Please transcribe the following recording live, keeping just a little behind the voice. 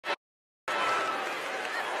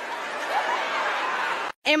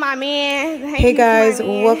And my man. Hey guys,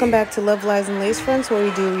 welcome back to Love Lies and Lacefronts, where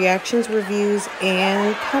we do reactions, reviews,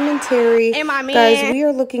 and commentary. And my man. Guys, we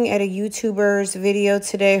are looking at a YouTuber's video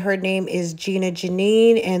today. Her name is Gina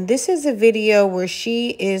Jyneen, and this is a video where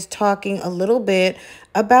she is talking a little bit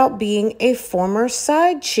about being a former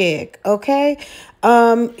side chick, okay?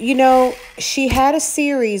 You know, she had a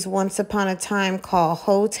series once upon a time called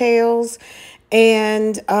Hotels.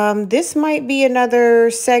 And this might be another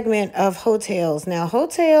segment of Hotels. Now,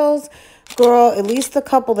 Hotels, girl, at least the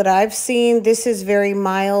couple that I've seen, this is very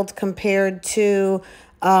mild compared to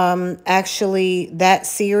actually that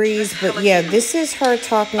series. But yeah, this is her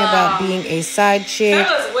talking about being a side chick,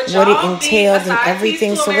 what it entailed and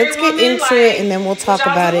everything. So let's get into it and then we'll talk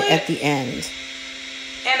about it at the end.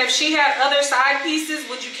 And if she had other side pieces,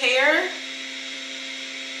 would you care?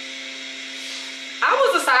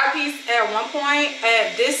 I was a side piece at one point.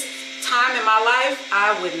 At this time in my life,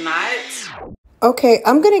 I would not. Okay,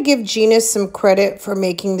 I'm going to give Gina some credit for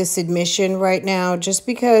making this admission right now, just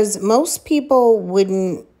because most people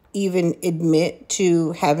wouldn't even admit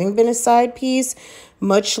to having been a side piece,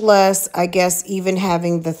 much less, I guess, even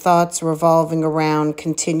having the thoughts revolving around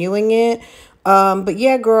continuing it. But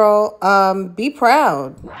yeah, girl, be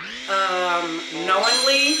proud.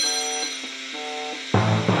 Knowingly.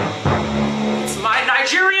 My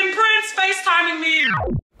Nigerian prince FaceTiming me.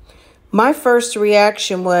 My first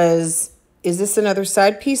reaction was, is this another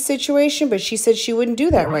side piece situation? But she said she wouldn't do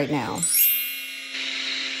that right now.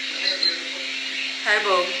 Hey,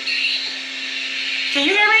 boo. Can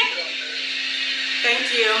you hear me?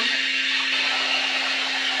 Thank you.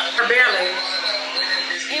 Or barely.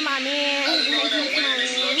 And my man.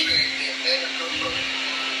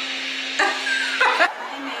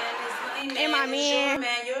 And my man.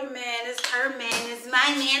 Your man is her man is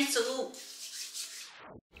my man too.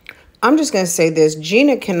 I'm just going to say this.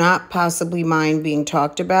 Gina cannot possibly mind being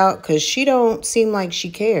talked about because she don't seem like she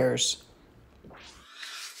cares.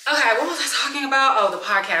 Okay, what was I talking about? Oh, the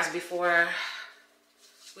podcast before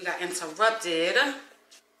we got interrupted.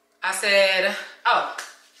 I said, oh,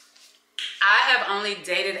 I have only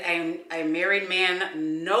dated a married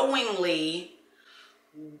man knowingly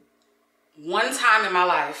one time in my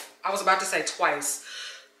life. I was about to say twice.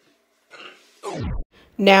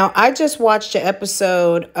 Now, I just watched an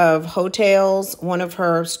episode of Hotels, one of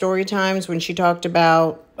her story times when she talked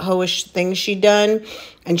about hoish things she'd done.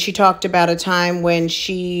 And she talked about a time when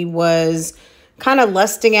she was kind of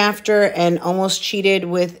lusting after and almost cheated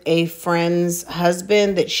with a friend's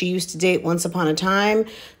husband that she used to date once upon a time.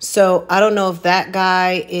 So I don't know if that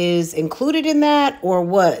guy is included in that or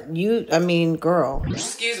what. I mean, girl.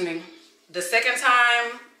 Excuse me. The second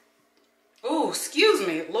time, ooh, excuse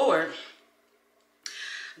me, Lord.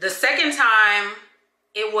 The second time,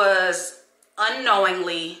 it was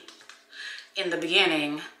unknowingly in the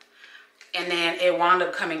beginning, and then it wound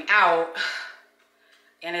up coming out,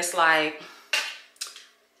 and it's like,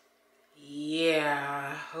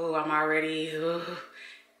 yeah, oh, I'm already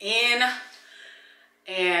in,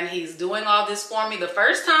 and he's doing all this for me. The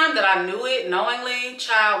first time that I knew it knowingly,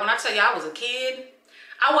 child, when I tell you I was a kid,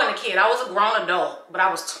 I wasn't a kid. I was a grown adult, but I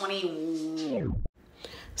was 21.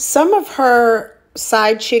 Some of her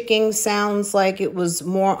side chicking sounds like it was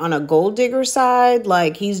more on a gold digger side.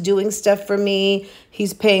 Like, he's doing stuff for me.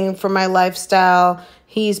 He's paying for my lifestyle.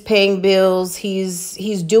 He's paying bills.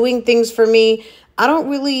 He's doing things for me. I don't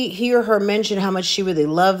really hear her mention how much she really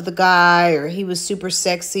loved the guy or he was super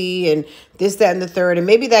sexy and this, that, and the third. And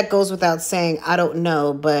maybe that goes without saying. I don't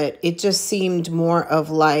know. But it just seemed more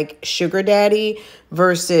of like sugar daddy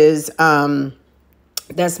versus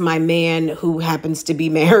that's my man who happens to be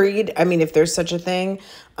married. I mean, if there's such a thing.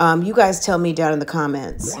 You guys tell me down in the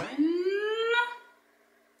comments.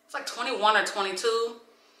 It's like 21 or 22.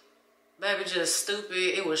 Baby, just stupid.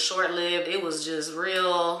 It was short-lived. It was just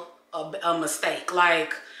real a mistake.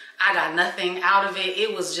 Like, I got nothing out of it.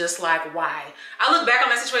 It was just like, why? I look back on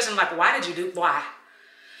that situation like, why did you do, why?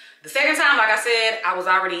 The second time, like I said, I was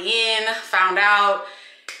already in, found out.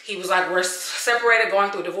 He was like, we're separated,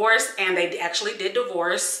 going through divorce, and they actually did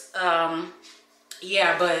divorce.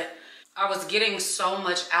 Yeah, but I was getting so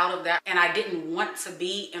much out of that, and I didn't want to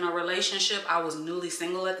be in a relationship. I was newly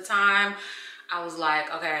single at the time. I was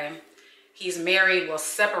like, okay, he's married, well,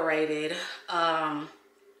 separated,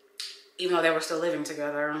 even though they were still living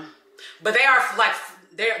together. But they are like,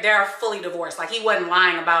 they're fully divorced. Like, he wasn't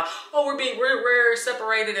lying about, oh, we're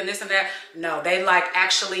separated and this and that. No, they like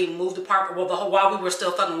actually moved apart while we were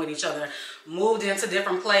still fucking with each other. Moved into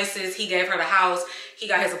different places. He gave her the house. He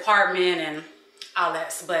got his apartment and all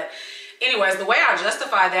that. But anyways, the way I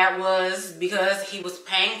justified that was because he was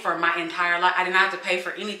paying for my entire life. I didn't have to pay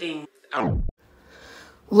for anything.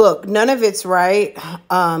 Look, none of it's right,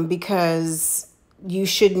 because you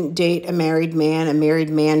shouldn't date a married man. A married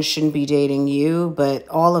man shouldn't be dating you. But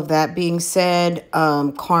all of that being said,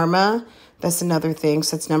 karma, that's another thing.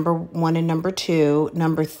 So that's number one and number two.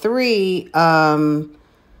 Number three,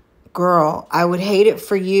 girl, I would hate it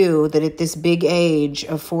for you that at this big age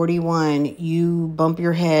of 41, you bump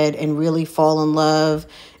your head and really fall in love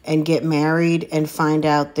and get married and find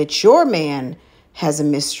out that your man has a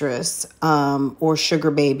mistress, or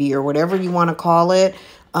sugar baby or whatever you want to call it.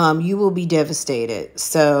 You will be devastated.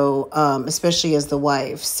 So, especially as the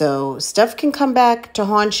wife. So stuff can come back to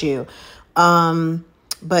haunt you.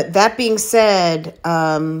 But that being said,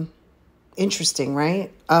 interesting,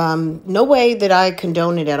 right? No way that I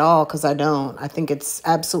condone it at all, because I don't. I think it's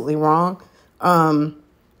absolutely wrong.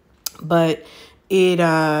 But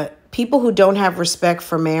people who don't have respect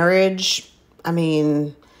for marriage, I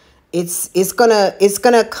mean, it's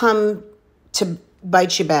gonna come to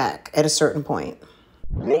bite you back at a certain point.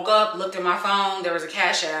 Woke up, looked at my phone, there was a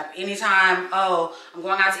Cash App. Anytime, oh, I'm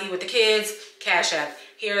going out to eat with the kids, Cash App.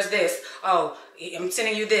 Here's this. Oh, I'm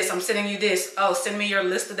sending you this. I'm sending you this. Oh, send me your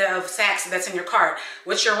list of sacks that's in your cart.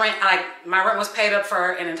 What's your rent? Like, my rent was paid up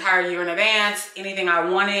for an entire year in advance. Anything I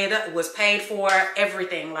wanted was paid for,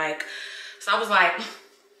 everything. Like, so I was like,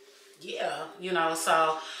 yeah, you know,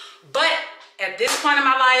 so, but at this point in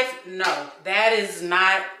my life, no, that is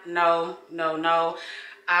not, no.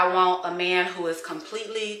 I want a man who is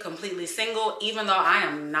completely single, even though I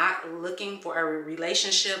am not looking for a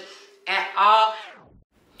relationship at all.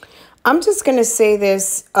 I'm just going to say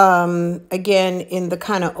this, again, in the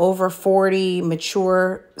kind of over 40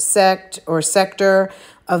 mature sector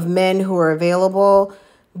of men who are available.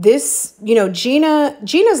 This, you know,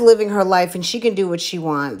 Gina's living her life and she can do what she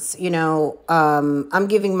wants. You know, I'm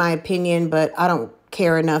giving my opinion, but I don't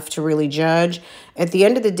care enough to really judge. At the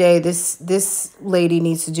end of the day, this lady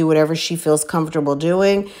needs to do whatever she feels comfortable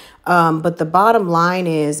doing. But the bottom line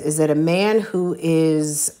is that a man who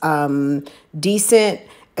is decent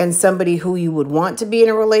and somebody who you would want to be in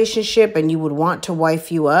a relationship and you would want to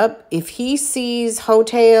wife you up, if he sees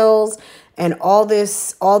hotels and all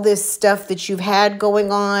this stuff that you've had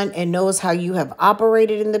going on and knows how you have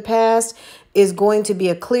operated in the past, is going to be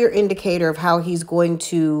a clear indicator of how he's going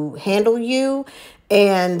to handle you.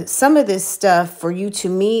 And some of this stuff, for you to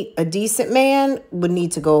meet a decent man, would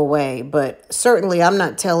need to go away. But certainly I'm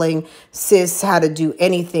not telling sis how to do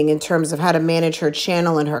anything in terms of how to manage her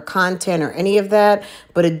channel and her content or any of that.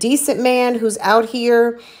 But a decent man who's out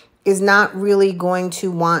here is not really going to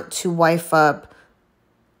want to wife up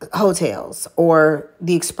hotels, or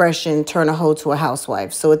the expression turn a hoe to a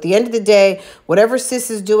housewife. So at the end of the day, whatever sis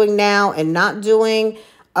is doing now and not doing,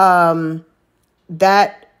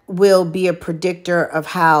 that will be a predictor of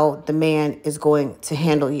how the man is going to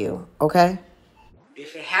handle you. Okay?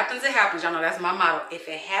 If it happens, it happens. Y'all know that's my motto. If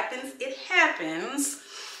it happens, it happens.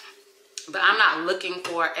 But I'm not looking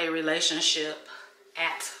for a relationship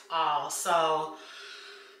at all. So,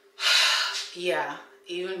 yeah.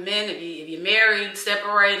 Even men, if you're married,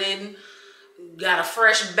 separated, got a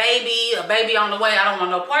fresh baby, a baby on the way, I don't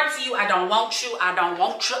want no parts of you. I don't want you. I don't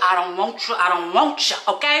want you. I don't want you. I don't want you.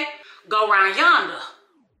 Okay? Go around yonder.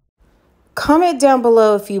 Comment down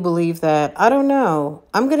below if you believe that. I don't know.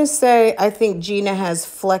 I'm going to say I think Gina has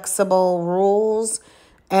flexible rules,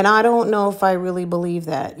 and I don't know if I really believe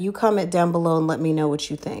that. You comment down below and let me know what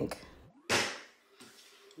you think.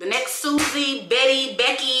 The next Susie, Betty,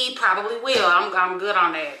 Becky probably will. I'm good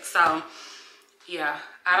on that. So, yeah,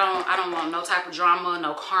 I don't want no type of drama,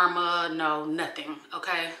 no karma, no nothing.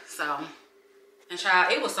 Okay? So, and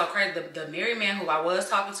child, it was so crazy. The married man who I was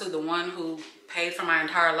talking to, the one who paid for my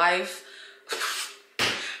entire life,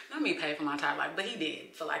 not me pay for my entire life, but he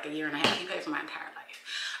did for like a year and a half. He paid for my entire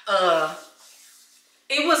life.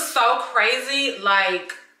 It was so crazy.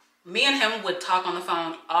 Like, me and him would talk on the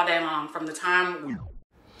phone all day long from the time.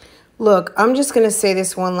 Look, I'm just going to say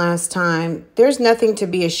this one last time. There's nothing to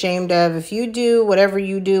be ashamed of. If you do whatever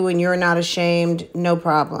you do and you're not ashamed, no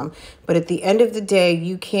problem. But at the end of the day,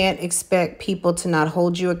 you can't expect people to not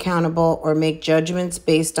hold you accountable or make judgments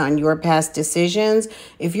based on your past decisions.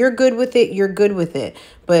 If you're good with it, you're good with it.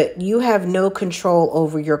 But you have no control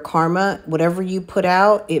over your karma. Whatever you put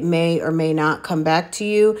out, it may or may not come back to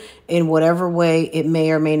you in whatever way it may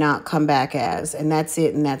or may not come back as. And that's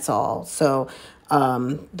it, and that's all. So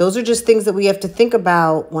those are just things that we have to think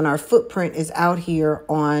about when our footprint is out here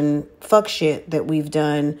on fuck shit that we've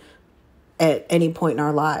done at any point in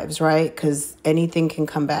our lives, right? Because anything can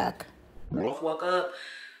come back. Woke up,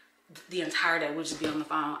 the entire day would just be on the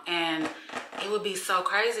phone, and it would be so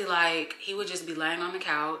crazy. Like, he would just be laying on the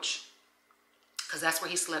couch, because that's where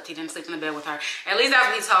he slept. He didn't sleep in the bed with her. At least that's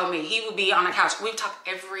what he told me. He would be on the couch. We would talk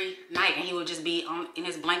every night, and he would just be in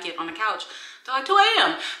his blanket on the couch till like 2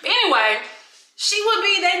 a.m. But anyway,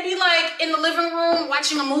 they'd be like in the living room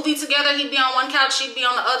watching a movie together. He'd be on one couch, she'd be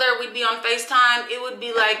on the other. We'd be on FaceTime. It would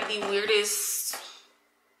be like the weirdest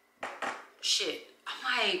shit. I'm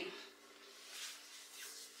like,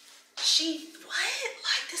 what?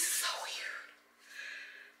 Like, this is so weird.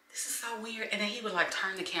 This is so weird. And then he would like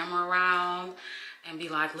turn the camera around and be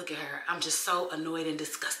like, look at her. I'm just so annoyed and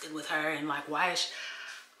disgusted with her. And like, why is she...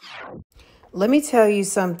 Let me tell you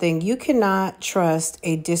something. You cannot trust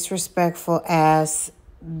a disrespectful ass,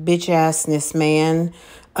 bitch assness man.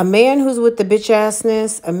 A man who's with the bitch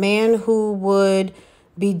assness, a man who would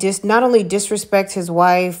be not only disrespect his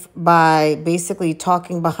wife by basically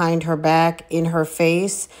talking behind her back, in her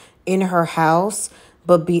face, in her house,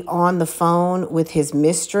 but be on the phone with his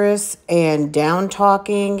mistress and down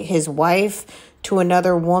talking his wife to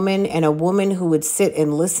another woman, and a woman who would sit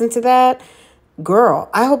and listen to that. Girl,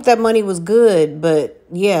 I hope that money was good, but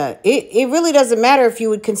yeah, it really doesn't matter if you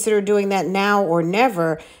would consider doing that now or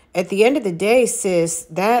never. At the end of the day, sis,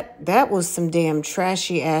 that was some damn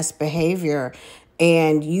trashy ass behavior,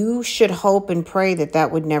 and you should hope and pray that that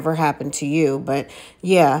would never happen to you. But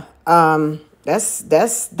yeah, that's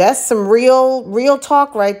some real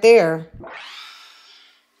talk right there.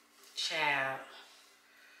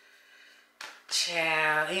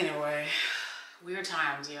 Child. Anyway, weird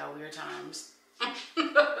times, y'all. Weird times.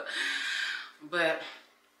 But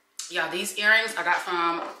y'all, these earrings I got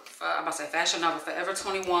from I'm about to say Fashion Nova, Forever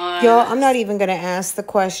 21. Y'all, I'm not even gonna ask the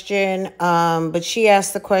question, but she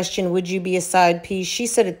asked the question, would you be a side piece? She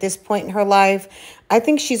said at this point in her life, I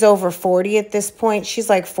think she's over 40 at this point. She's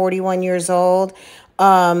like 41 years old.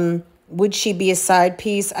 Would she be a side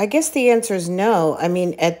piece? I guess the answer is no. I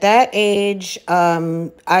mean, at that age,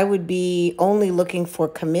 I would be only looking for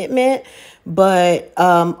commitment. But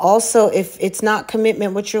also, if it's not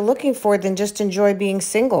commitment what you're looking for, then just enjoy being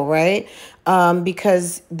single, right?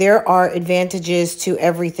 Because there are advantages to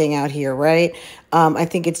everything out here, right? I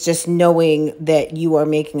think it's just knowing that you are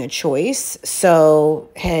making a choice. So,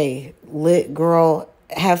 hey, lit girl,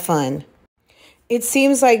 have fun. It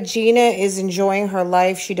seems like Gina is enjoying her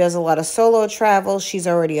life. She does a lot of solo travel. She's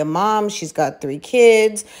already a mom. She's got 3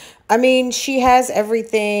 kids. I mean, she has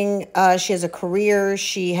everything. She has a career.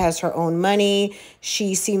 She has her own money.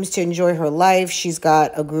 She seems to enjoy her life. She's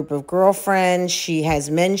got a group of girlfriends. She has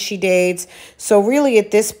men she dates. So really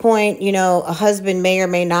at this point, you know, a husband may or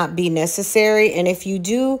may not be necessary. And if you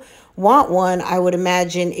do want one, I would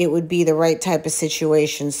imagine it would be the right type of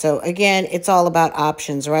situation. So again, it's all about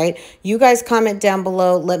options, right? You guys comment down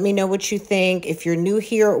below. Let me know what you think. If you're new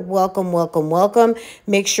here, welcome, welcome, welcome.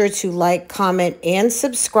 Make sure to like, comment, and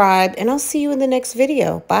subscribe, and I'll see you in the next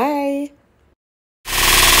video. Bye.